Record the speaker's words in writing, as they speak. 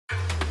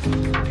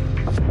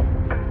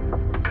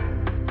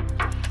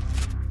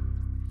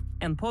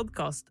En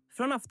podcast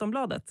från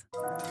Aftonbladet.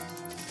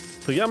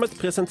 Programmet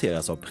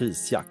presenteras av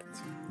Prisjakt.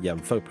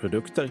 Jämför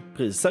produkter,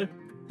 priser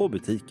och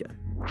butiker.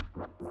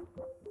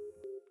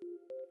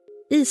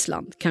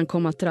 Island kan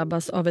komma att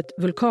drabbas av ett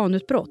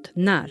vulkanutbrott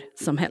när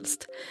som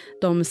helst.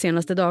 De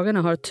senaste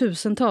dagarna har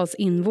tusentals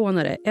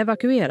invånare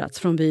evakuerats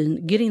från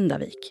byn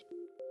Grindavik.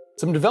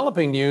 Some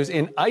developing news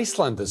in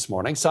Iceland this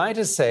morning.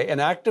 Scientists say an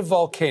active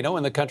volcano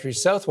in the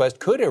country's southwest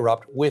could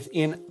erupt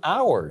within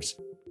hours.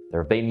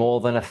 There have been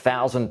more than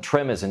 1,000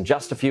 tremors in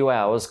just a few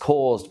hours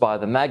caused by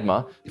the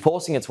magma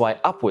forcing its way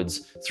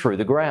upwards through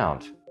the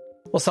ground.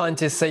 Well,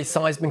 scientists say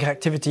seismic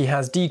activity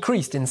has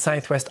decreased in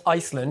southwest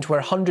Iceland,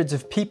 where hundreds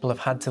of people have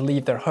had to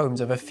leave their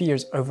homes over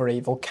fears over a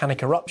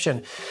volcanic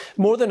eruption.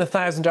 More than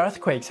 1,000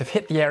 earthquakes have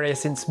hit the area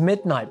since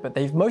midnight, but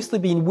they've mostly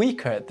been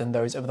weaker than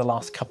those over the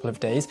last couple of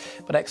days.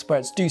 But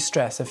experts do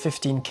stress a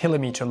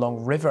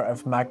 15-kilometre-long river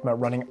of magma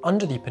running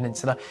under the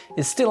peninsula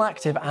is still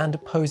active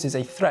and poses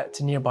a threat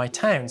to nearby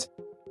towns.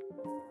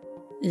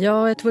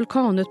 Ja, ett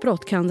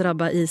vulkanutbrott kan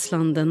drabba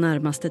Island den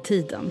närmaste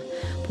tiden.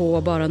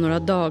 På bara några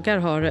dagar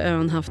har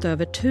ön haft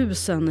över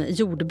 1000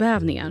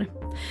 jordbävningar.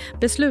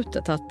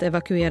 Beslutet att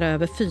evakuera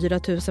över 4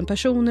 000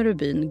 personer ur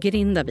byn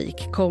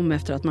Grindavik kom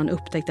efter att man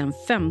upptäckt en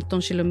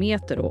 15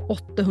 kilometer och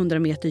 800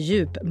 meter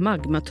djup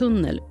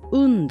magmatunnel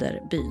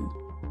under byn.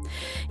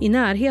 I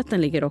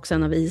närheten ligger också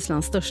en av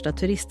Islands största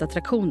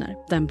turistattraktioner,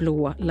 den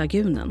blå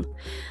lagunen.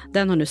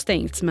 Den har nu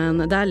stängts,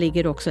 men där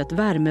ligger också ett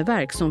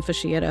värmeverk som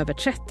förser över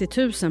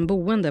 30 000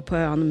 boende på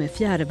ön med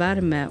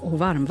fjärrvärme och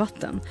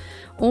varmvatten.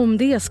 Om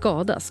det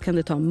skadas kan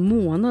det ta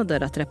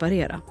månader att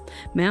reparera.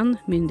 Men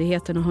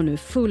myndigheterna har nu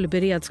full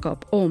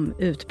beredskap om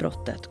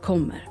utbrottet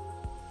kommer.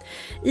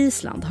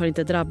 Island har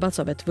inte drabbats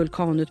av ett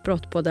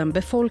vulkanutbrott på den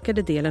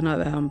befolkade delen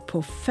av ön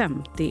på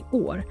 50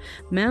 år.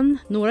 Men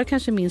några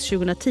kanske minns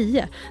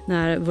 2010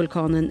 när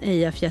vulkanen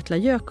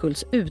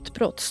Eyjafjallajökulls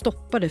utbrott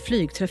stoppade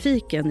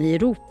flygtrafiken i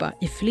Europa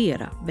i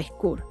flera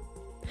veckor.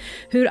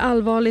 Hur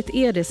allvarligt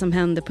är det som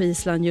händer på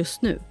Island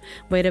just nu?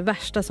 Vad är det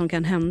värsta som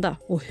kan hända?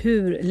 Och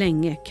hur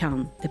länge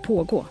kan det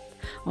pågå?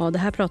 Ja, det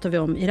här pratar vi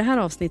om i det här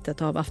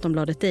avsnittet av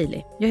Aftonbladet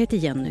Daily. Jag heter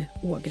Jenny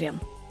Ågren.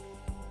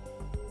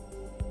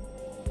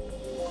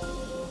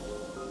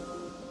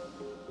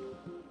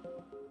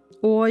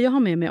 Och jag har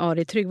med mig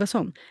Ari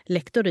Tryggvason,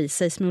 lektor i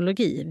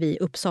seismologi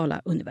vid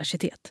Uppsala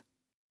universitet.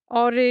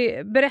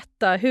 Ari,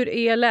 berätta, hur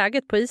är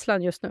läget på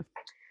Island just nu?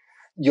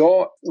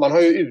 Ja, man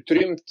har ju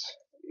utrymt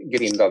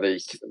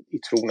Grindavik i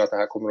tron att det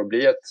här kommer att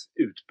bli ett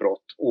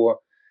utbrott.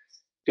 Och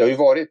det har ju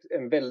varit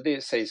en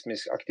väldig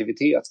seismisk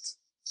aktivitet.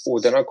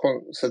 Och den har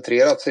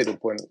koncentrerat sig då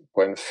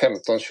på en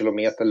 15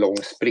 kilometer lång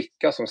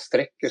spricka som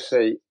sträcker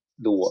sig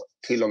då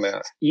till och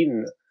med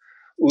in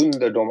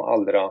under de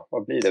allra,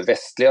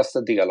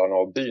 västligaste delarna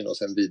av byn och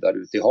sen vidare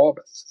ut i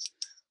havet.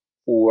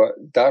 Och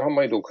där har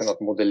man ju då kunnat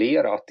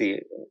modellera att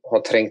det har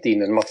trängt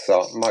in en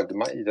massa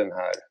magma i den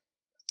här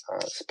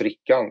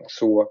sprickan.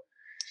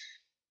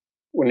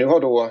 Och nu har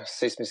då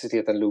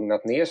seismiciteten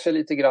lugnat ner sig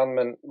lite grann,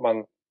 men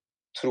man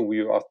tror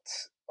ju att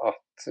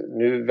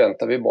nu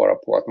väntar vi bara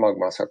på att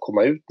magman ska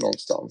komma ut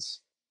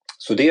någonstans.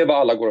 Så det är vad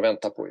alla går och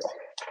väntar på, ja.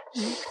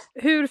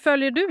 Hur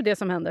följer du det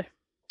som händer?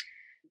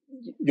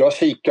 Jag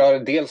kikar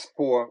dels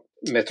på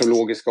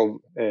meteorologiska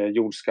och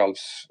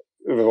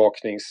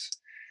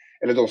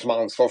eller de som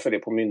har ansvar för det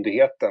på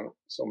myndigheten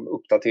som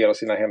uppdaterar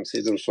sina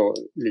hemsidor så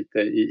lite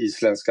i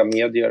isländska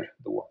medier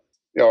då.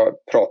 Jag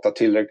pratar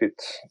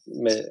tillräckligt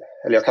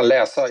eller jag kan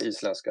läsa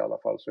isländska i alla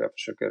fall, så jag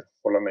försöker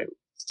hålla mig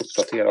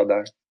uppdaterad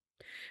där.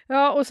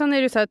 Ja, och sen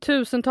är det så här,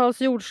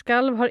 tusentals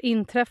jordskalv har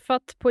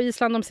inträffat på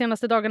Island de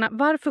senaste dagarna.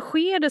 Varför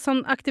sker det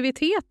sån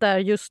aktivitet där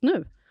just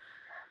nu?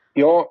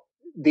 Ja,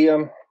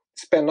 det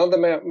spännande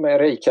med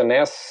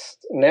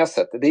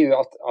Reykjanäset, det är ju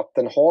att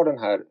den har den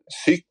här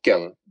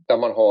cykeln där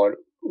man har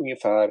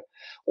ungefär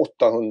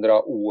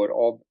 800 år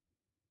av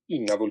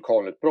inga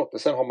vulkanutbrott.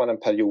 Och sen har man en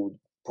period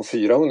på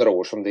 400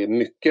 år som det är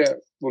mycket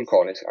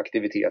vulkanisk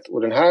aktivitet.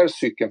 Och den här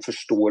cykeln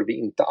förstår vi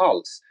inte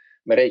alls.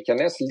 Men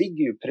Reykjanäs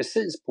ligger ju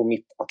precis på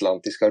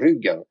mittatlantiska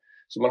ryggen.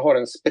 Så man har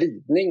en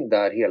spridning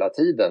där hela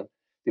tiden.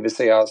 Det vill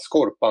säga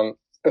skorpan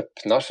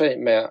öppnar sig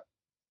med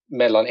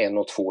mellan 1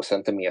 och 2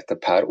 centimeter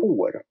per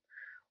år.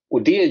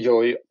 Och det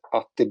gör ju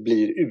att det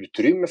blir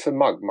utrymme för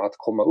magma att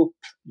komma upp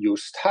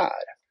just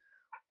här.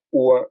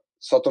 Och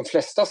så att de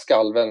flesta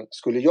skalven,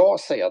 skulle jag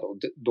säga då,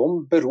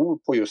 de beror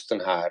på just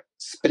den här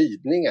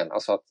spridningen.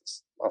 Alltså att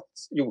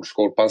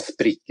jordskorpan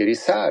spricker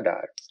isär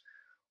där.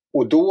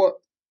 Och då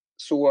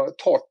så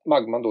tar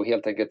magman då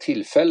helt enkelt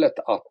tillfället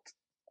att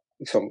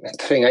liksom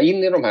tränga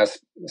in i de här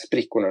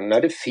sprickorna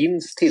när det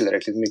finns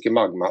tillräckligt mycket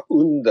magma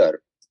under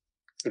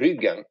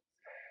ryggen.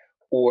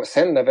 Och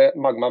sen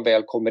när magman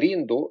väl kommer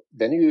in då,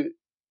 den är ju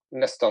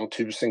nästan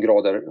 1000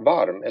 grader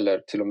varm eller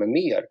till och med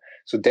mer.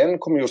 Så den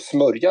kommer ju att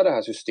smörja det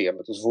här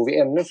systemet och så får vi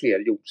ännu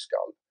fler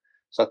jordskalv.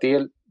 Så att det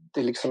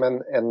är liksom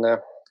en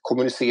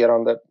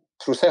kommunicerande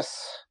process.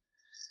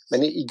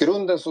 Men i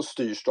grunden så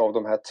styrs det av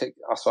de här,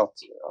 alltså att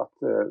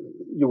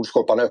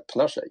jordskorpan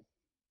öppnar sig.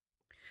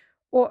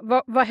 Och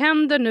vad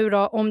händer nu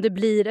då om det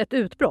blir ett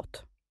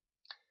utbrott?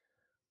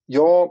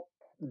 Ja,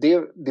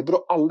 det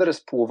beror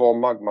alldeles på var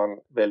magman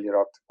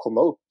väljer att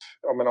komma upp.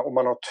 Jag menar, om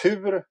man har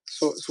tur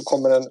så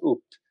kommer den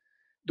upp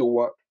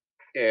då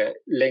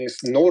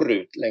längst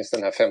norrut, längs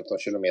den här 15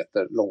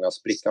 kilometer långa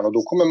sprickan. Och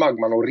då kommer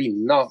magman att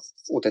rinna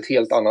åt ett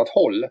helt annat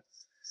håll.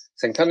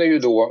 Sen kan det ju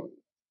då,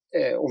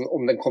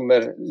 om den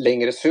kommer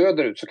längre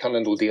söderut, så kan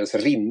den då dels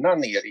rinna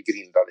ner i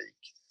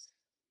Grindavik.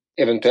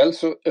 Eventuellt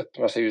så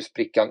öppnar sig ju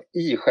sprickan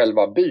i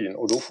själva byn,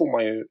 och då får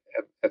man ju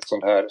ett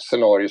sånt här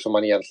scenario som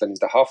man egentligen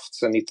inte haft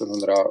sedan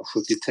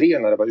 1973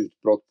 när det var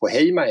utbrott på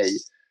Heimaey,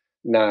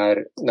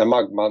 när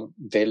magman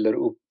väller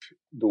upp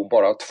då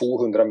bara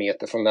 200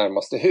 meter från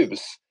närmaste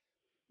hus.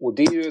 Och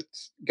det är ju ett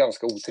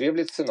ganska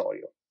otrevligt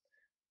scenario.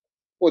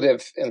 Och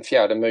en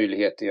fjärde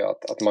möjlighet är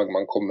att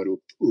magman kommer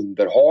upp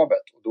under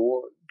havet,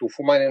 och då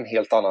får man en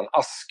helt annan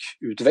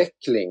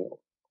askutveckling,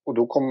 och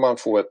då kommer man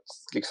få ett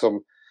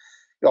liksom,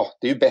 ja,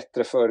 det är ju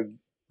bättre för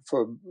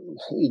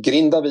i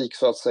Grindavik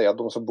så att säga,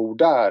 de som bor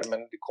där, men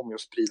det kommer ju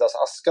att spridas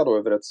aska då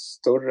över ett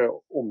större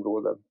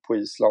område på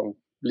Island,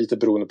 lite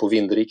beroende på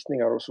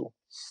vindriktningar och så.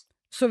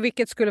 Så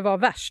vilket skulle vara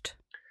värst?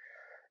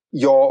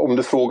 Ja, om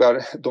du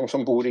frågar de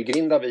som bor i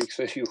Grindavik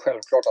så är det ju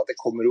självklart att det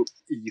kommer upp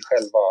i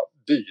själva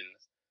byn.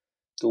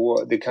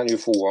 Då, det kan ju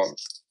få,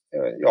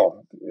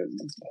 ja,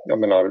 jag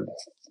menar,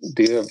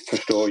 det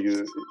förstör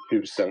ju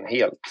husen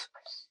helt.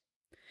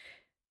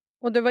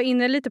 Och du var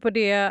inne lite på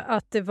det,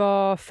 att det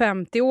var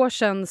 50 år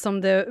sedan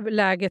som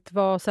läget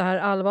var så här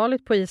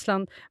allvarligt på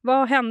Island.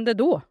 Vad hände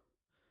då?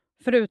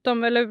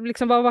 Förutom, eller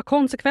liksom, vad var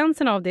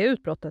konsekvenserna av det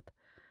utbrottet?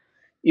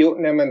 Jo,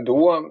 nej men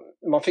då,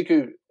 man fick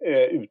ju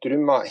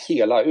utrymma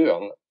hela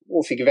ön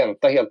och fick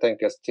vänta helt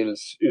enkelt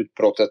tills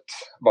utbrottet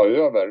var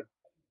över.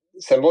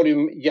 Sen var det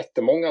ju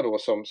jättemånga då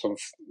som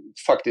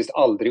faktiskt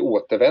aldrig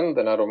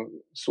återvände när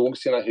de såg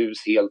sina hus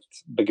helt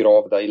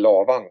begravda i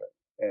lavan.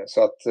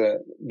 Så att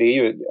det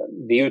är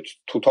ju ett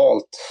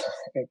totalt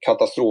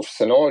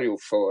katastrofscenario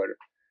för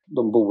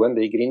de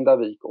boende i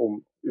Grindavik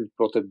om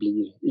utbrottet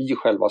blir i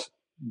själva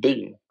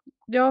byn.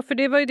 Ja, för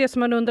det var ju det som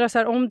man undrar, så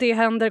här, om det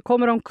händer,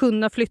 kommer de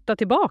kunna flytta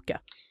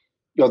tillbaka?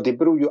 Ja, det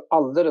beror ju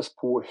alldeles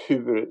på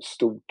hur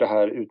stort det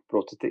här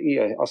utbrottet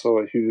är. Alltså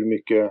hur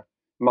mycket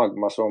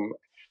magma som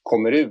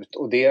kommer ut.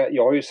 Och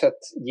jag har ju sett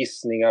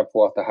gissningar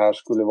på att det här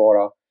skulle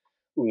vara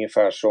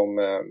ungefär som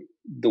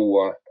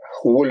då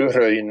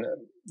Hålurhöjn,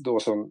 då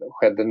som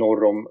skedde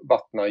norr om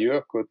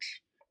Vatnajökull.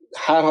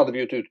 Här hade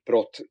vi ett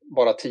utbrott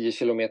bara 10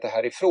 kilometer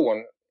härifrån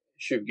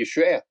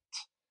 2021.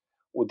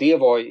 Och det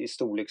var i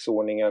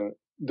storleksordningen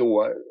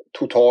då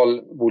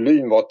total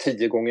volym var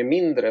 10 gånger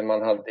mindre än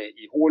man hade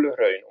i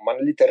Hålurhöjn. Och man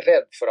är lite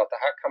rädd för att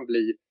det här kan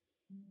bli,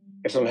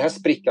 eftersom den här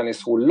sprickan är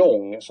så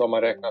lång, så har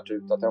man räknat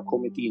ut att det har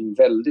kommit in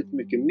väldigt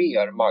mycket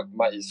mer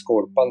magma i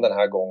skorpan den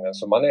här gången.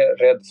 Så man är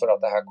rädd för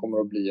att det här kommer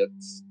att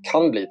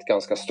kan bli ett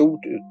ganska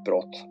stort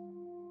utbrott.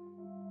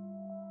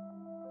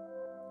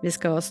 Vi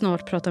ska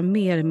snart prata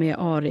mer med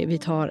Ari. Vi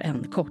tar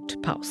en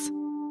kort paus.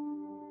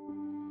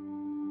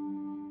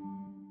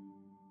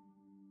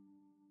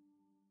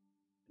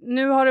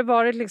 Nu har det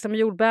varit liksom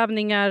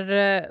jordbävningar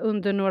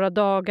under några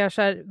dagar.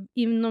 Så här,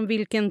 inom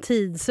vilken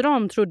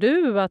tidsram tror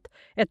du att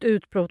ett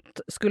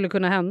utbrott skulle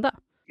kunna hända?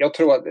 Jag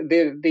tror att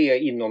det är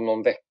inom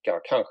någon vecka,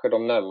 kanske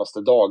de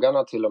närmaste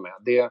dagarna till och med.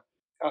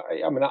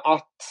 Jag menar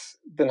att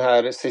den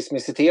här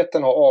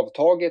seismiciteten har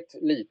avtagit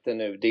lite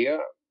nu,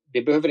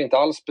 det behöver inte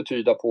alls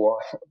betyda på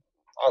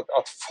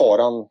att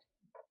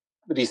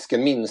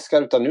risken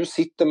minskar, utan nu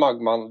sitter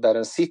magman där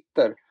den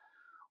sitter.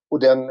 Och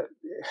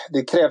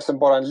det krävs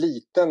bara en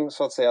liten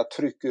så att säga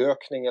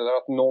tryckökning, eller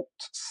att något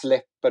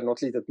släpper,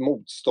 något litet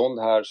motstånd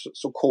här,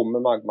 så kommer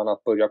magman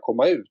att börja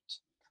komma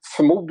ut.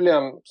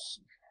 Förmodligen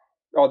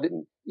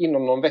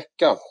inom någon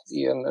vecka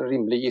är en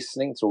rimlig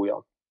gissning, tror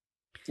jag.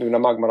 Nu när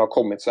magman har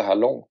kommit så här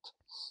långt.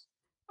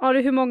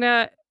 Ari, hur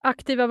många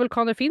aktiva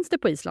vulkaner finns det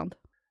på Island?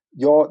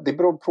 Ja, det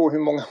beror på hur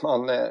många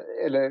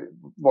eller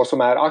vad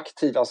som är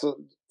aktivt. Alltså,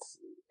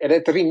 är det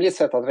ett rimligt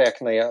sätt att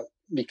räkna är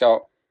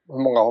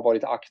hur många har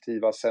varit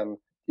aktiva sedan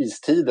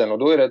istiden, och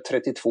då är det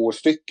 32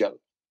 stycken.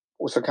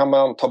 Och så kan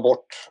man ta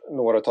bort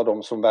några av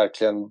dem som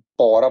verkligen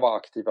bara var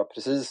aktiva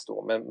precis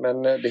då.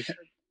 Men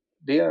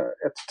det är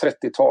ett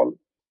 30-tal.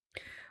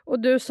 Och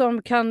du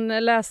som kan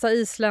läsa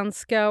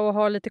isländska och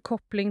har lite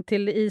koppling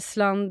till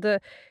Island,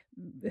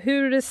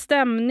 hur är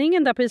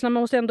stämningen där på Island?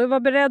 Man måste ändå vara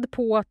beredd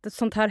på att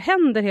sånt här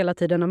händer hela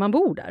tiden när man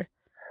bor där.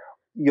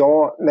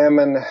 Ja, nej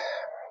men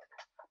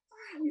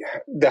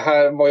det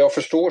här, vad jag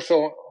förstår så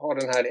har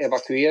den här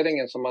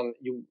evakueringen som man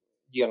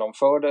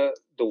genomförde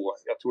då,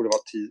 jag tror det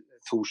var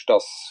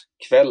torsdags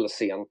kväll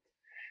sent,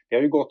 det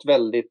har ju gått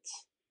väldigt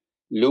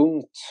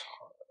lugnt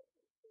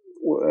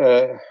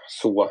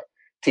så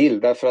till,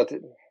 därför att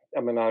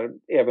jag menar,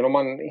 även om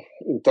man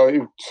inte har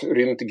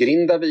utrymt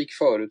Grindavik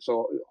förut,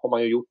 så har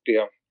man ju gjort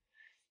det.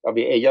 Ja,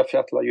 vid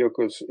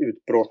Eyjafjallajökulls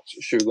utbrott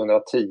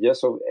 2010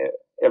 så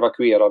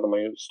evakuerade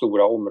man ju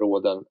stora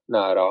områden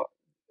nära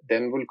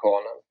den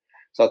vulkanen.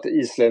 Så att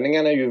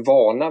islänningarna är ju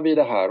vana vid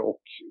det här,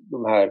 och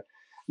de här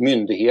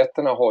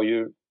myndigheterna har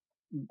ju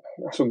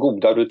alltså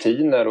goda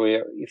rutiner och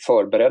är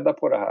förberedda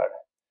på det här.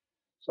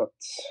 Så att,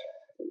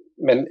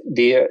 men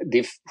det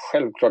är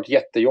självklart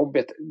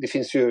jättejobbigt. Det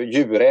finns ju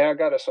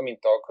djurägare som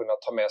inte har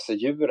kunnat ta med sig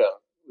djuren.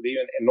 Det är ju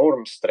en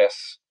enorm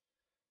stress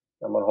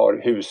när man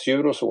har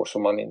husdjur och så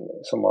som man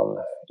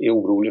är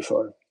orolig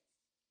för.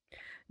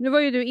 Nu var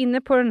ju du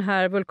inne på den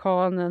här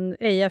vulkanen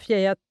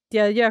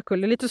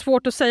Eyjafjallajökull. Det är lite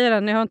svårt att säga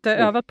den. Jag har inte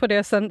övat på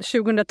det sedan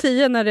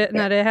 2010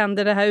 när det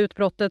hände det här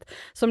utbrottet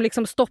som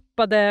liksom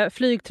stoppade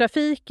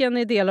flygtrafiken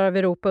i delar av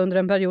Europa under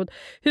en period.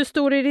 Hur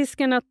stor är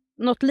risken att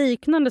något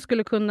liknande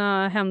skulle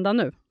kunna hända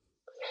nu?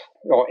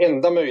 Ja,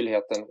 enda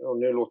möjligheten, och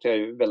nu låter jag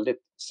ju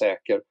väldigt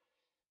säker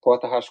på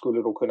att det här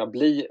skulle då kunna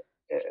bli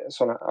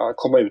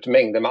komma ut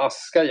mängder med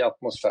aska i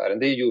atmosfären.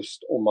 Det är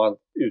just om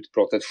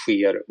utbrottet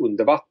sker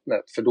under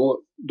vattnet. För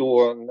då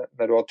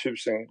när du har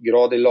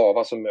 1000-gradig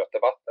lava som möter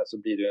vattnet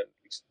så blir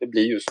det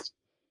blir just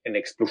en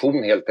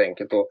explosion helt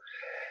enkelt.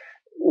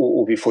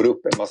 Och vi får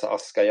upp en massa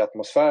aska i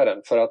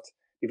atmosfären. För att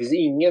det finns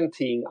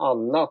ingenting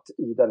annat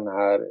i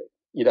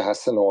det här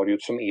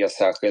scenariot som är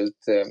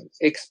särskilt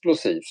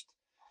explosivt.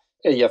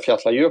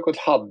 Eyjafjallajökull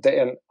hade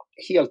en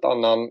helt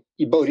annan,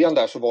 i början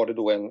där så var det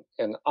då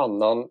en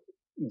annan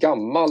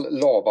gammal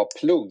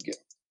lavaplugg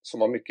som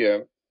var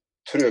mycket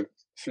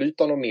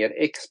trögflytande och mer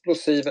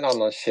explosiv, en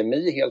annan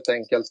kemi helt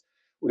enkelt.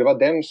 Och det var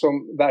den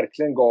som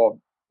verkligen gav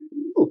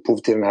upphov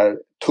till den här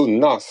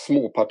tunna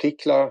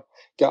småpartiklar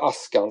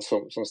askan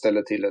som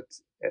ställde till ett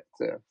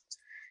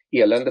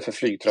elände för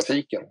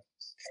flygtrafiken.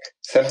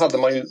 Sen hade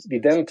man ju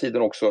vid den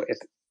tiden också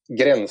ett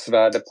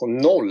gränsvärde på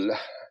 0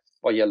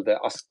 vad gällde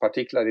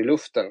askpartiklar i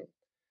luften.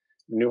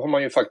 Nu har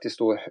man ju faktiskt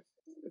då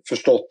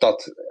förstått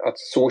att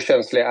så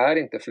känsliga är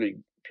inte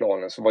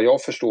flygplanen. Så vad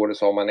jag förstår det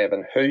så har man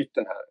även höjt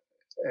den här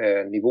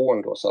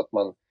nivån då så att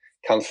man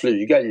kan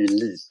flyga i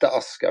lite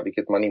aska,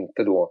 vilket man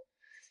inte då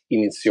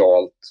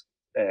initialt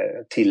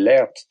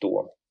tillät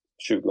då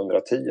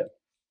 2010.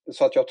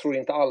 Så att jag tror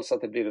inte alls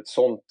att det blir ett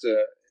sånt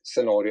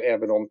scenario,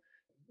 även om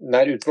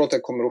när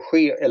utbrottet kommer att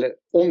ske, eller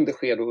om det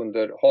sker då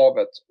under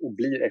havet och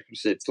blir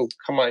explosivt, då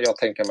kan jag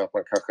tänka mig att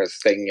man kanske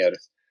stänger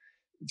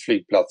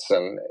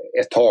flygplatsen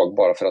ett tag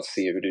bara för att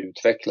se hur det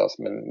utvecklas.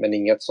 Men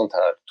inget sånt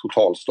här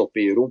totalstopp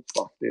i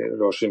Europa. Det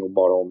rör sig nog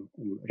bara om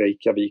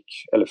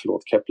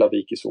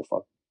Keflavik i så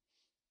fall.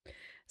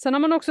 Sen har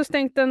man också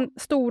stängt den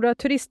stora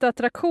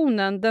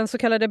turistattraktionen, den så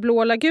kallade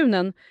Blå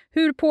lagunen.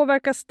 Hur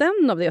påverkas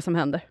den av det som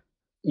händer?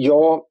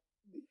 Ja,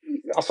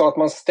 alltså att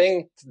man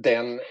stängt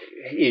den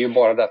är ju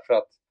bara därför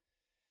att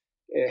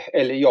det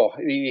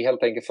är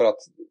helt enkelt för att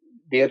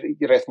det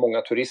är rätt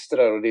många turister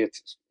där och det är ett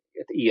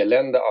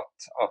elände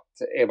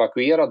att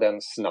evakuera den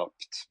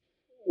snabbt.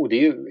 Och det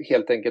är ju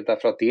helt enkelt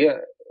därför att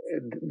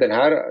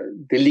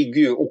det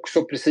ligger ju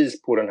också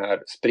precis på den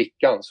här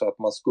sprickan, så att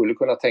man skulle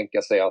kunna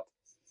tänka sig att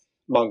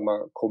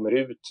magma kommer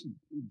ut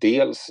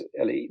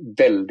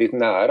väldigt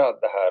nära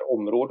det här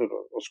området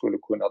och skulle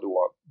kunna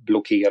då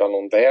blockera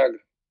någon väg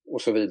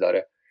och så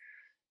vidare.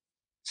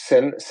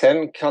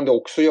 Sen kan det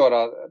också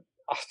göra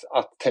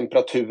att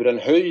temperaturen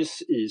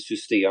höjs i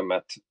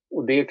systemet,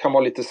 och det kan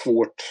vara lite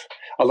svårt.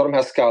 Alla de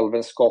här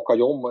skalven skakar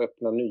ju om och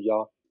öppnar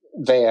nya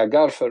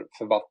vägar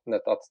för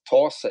vattnet att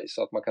ta sig,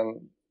 så att man kan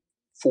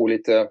få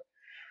lite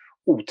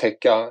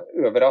otäcka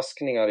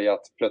överraskningar i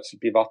att plötsligt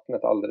blir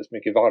vattnet alldeles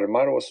mycket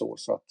varmare och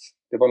så att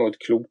det var nog ett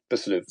klokt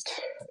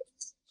beslut.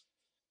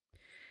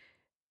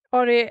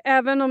 Ari,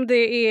 även om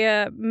det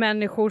är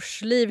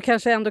människors liv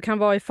kanske ändå kan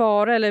vara i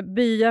fara eller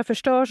byar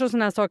förstörs och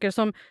såna här saker,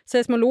 som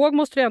seismolog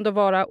måste det ändå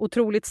vara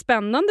otroligt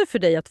spännande för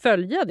dig att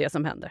följa det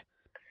som händer.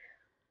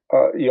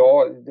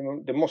 Ja,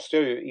 det måste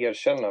jag ju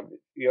erkänna.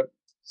 Jag har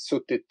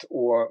suttit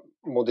och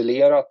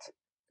modellerat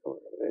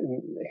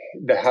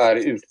det här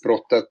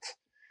utbrottet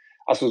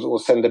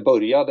och sen det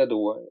började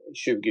då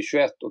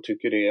 2021, och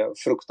tycker det är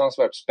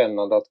fruktansvärt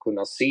spännande att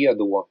kunna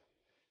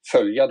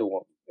följa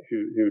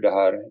hur det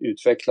här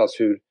utvecklas,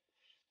 hur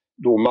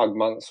då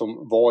magman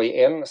som var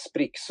i en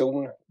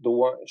sprickzon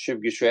då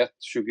 2021,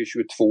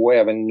 2022,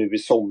 även nu i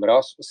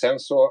somras. Och sen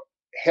så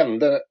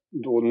hände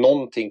då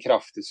någonting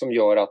kraftigt som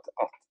gör att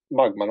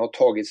magman har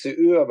tagit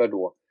sig över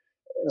då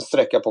en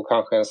sträcka på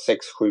kanske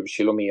 6-7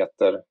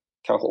 kilometer,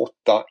 kanske 8,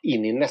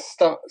 in i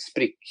nästa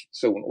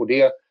sprickzon. Och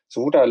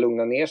så fort det här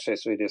lugnar ner sig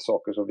så är det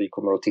saker som vi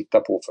kommer att titta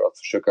på för att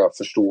försöka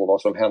förstå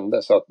vad som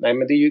hände. Så att,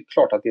 men det är ju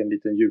klart att det är en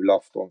liten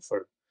julafton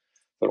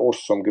för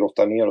oss som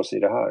grottar ner oss i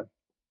det här.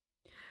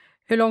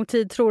 Hur lång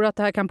tid tror du att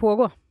det här kan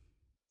pågå?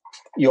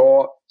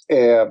 Ja,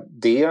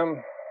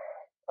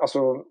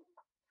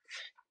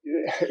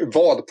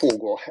 vad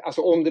pågår?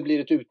 Alltså om det blir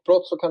ett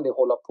utbrott så kan det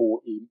hålla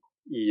på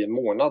i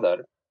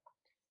månader.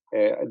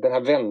 Den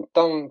här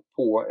väntan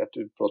på ett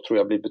utbrott tror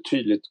jag blir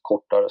betydligt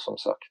kortare, som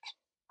sagt.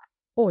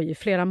 Oj,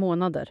 flera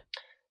månader.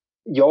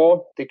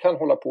 Ja, det kan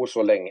hålla på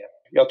så länge.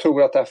 Jag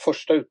tror att det här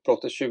första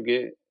utbrottet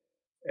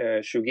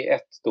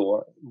 2021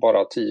 då,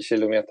 bara 10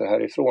 kilometer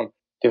härifrån,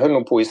 det höll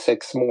nog på i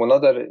 6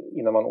 månader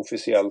innan man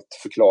officiellt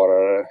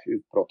förklarade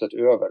utbrottet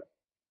över.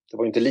 Det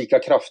var inte lika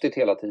kraftigt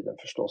hela tiden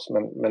förstås,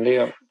 men det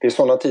är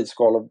sådana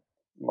tidsskalor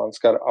man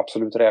ska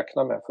absolut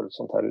räkna med för ett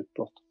sånt här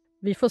utbrott.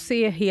 Vi får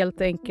se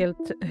helt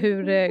enkelt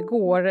hur det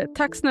går.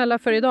 Tack snälla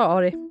för idag,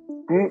 Ari.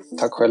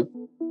 Tack själv.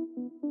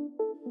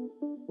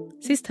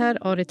 Sist här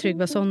Ari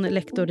Tryggvason,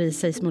 lektor i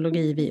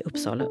seismologi vid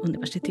Uppsala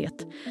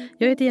universitet.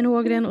 Jag heter Jenny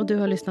Ågren och du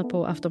har lyssnat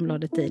på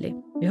Aftonbladet Daily.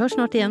 Vi hörs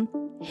snart igen.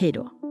 Hej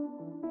då.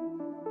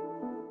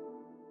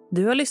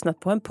 Du har lyssnat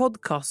på en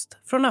podcast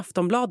från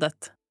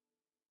Aftonbladet.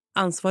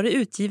 Ansvarig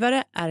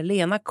utgivare är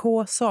Lena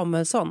K.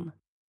 Samuelsson.